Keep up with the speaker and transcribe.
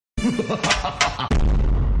Don't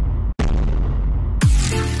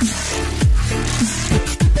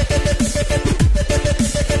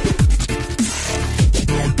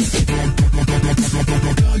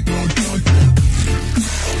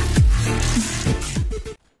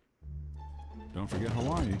forget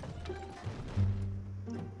Hawaii.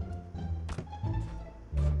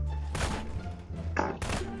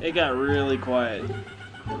 It got really quiet.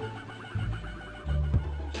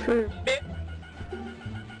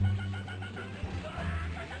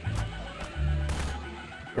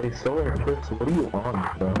 Hey, Solar Eclipse, what are you on,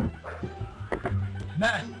 bro?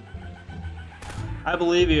 Meth. I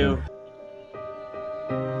believe you.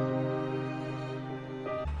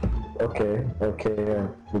 Okay, yeah.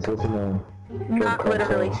 Just listen to... Not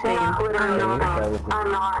literally saying. I'm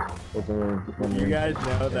not. You guys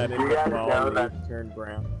know that if the ball leaves turned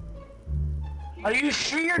brown. Are you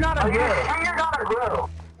sure you're not a girl?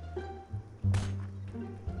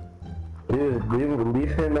 Dude,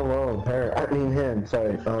 leave him alone. Her, I mean him.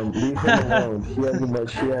 Sorry. Leave him alone. She has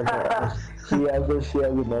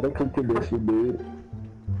a medical condition, dude.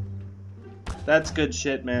 That's good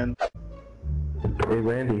shit, man. Hey,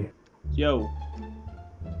 Randy. Yo.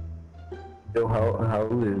 Yo, how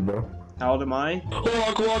old are you, bro? How old am I?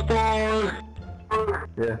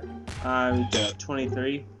 Yeah. I'm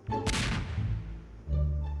 23.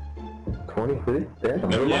 23?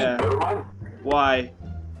 Damn. Yeah. Why?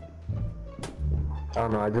 I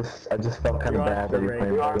don't know, I just felt kind of bad that you're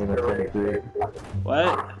playing this game at 23. What?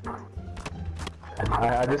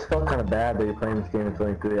 I just felt kind of bad that you're playing this game at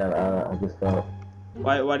 23. I just felt...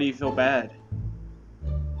 Why do you feel bad?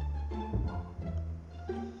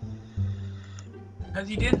 Because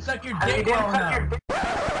you didn't suck your dick well enough.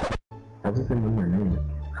 I just didn't know your name.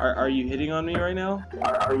 Are you hitting on me right now?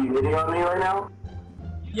 Are you hitting on me right now?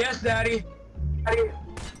 Yes, Daddy.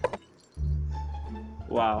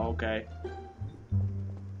 Wow, okay.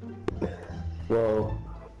 Well,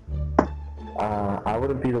 I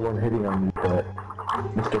wouldn't be the one hitting on you, but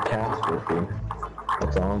Mr. Cass would be.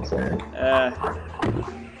 That's all I'm saying.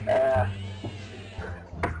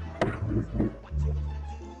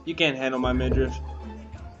 You can't handle my midriff.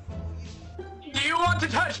 Do you want to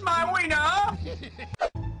touch my wiener?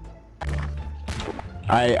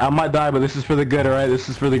 I might die, but this is for the good, alright? This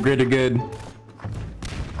is for the greater good.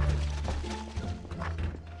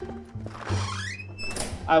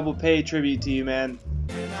 I will pay tribute to you, man.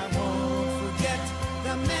 And I won't forget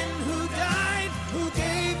the men who died, who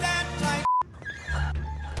gave that life.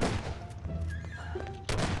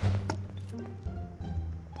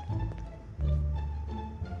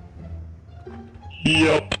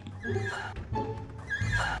 Yep.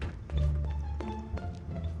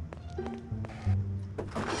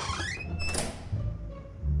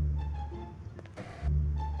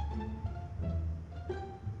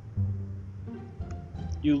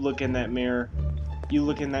 You look in that mirror. You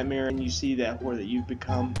look in that mirror and you see that whore that you've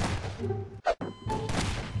become.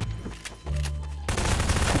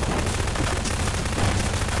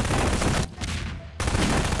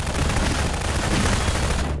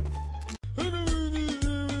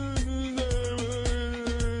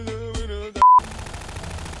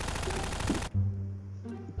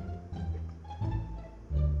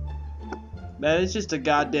 Man, it's just a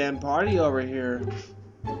goddamn party over here.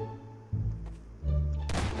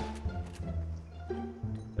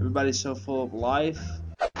 Everybody's so full of life.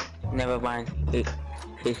 Never mind.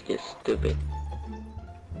 He's just stupid.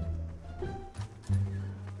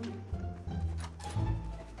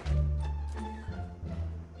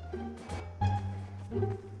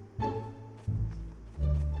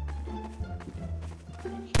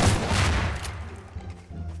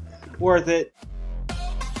 Worth it.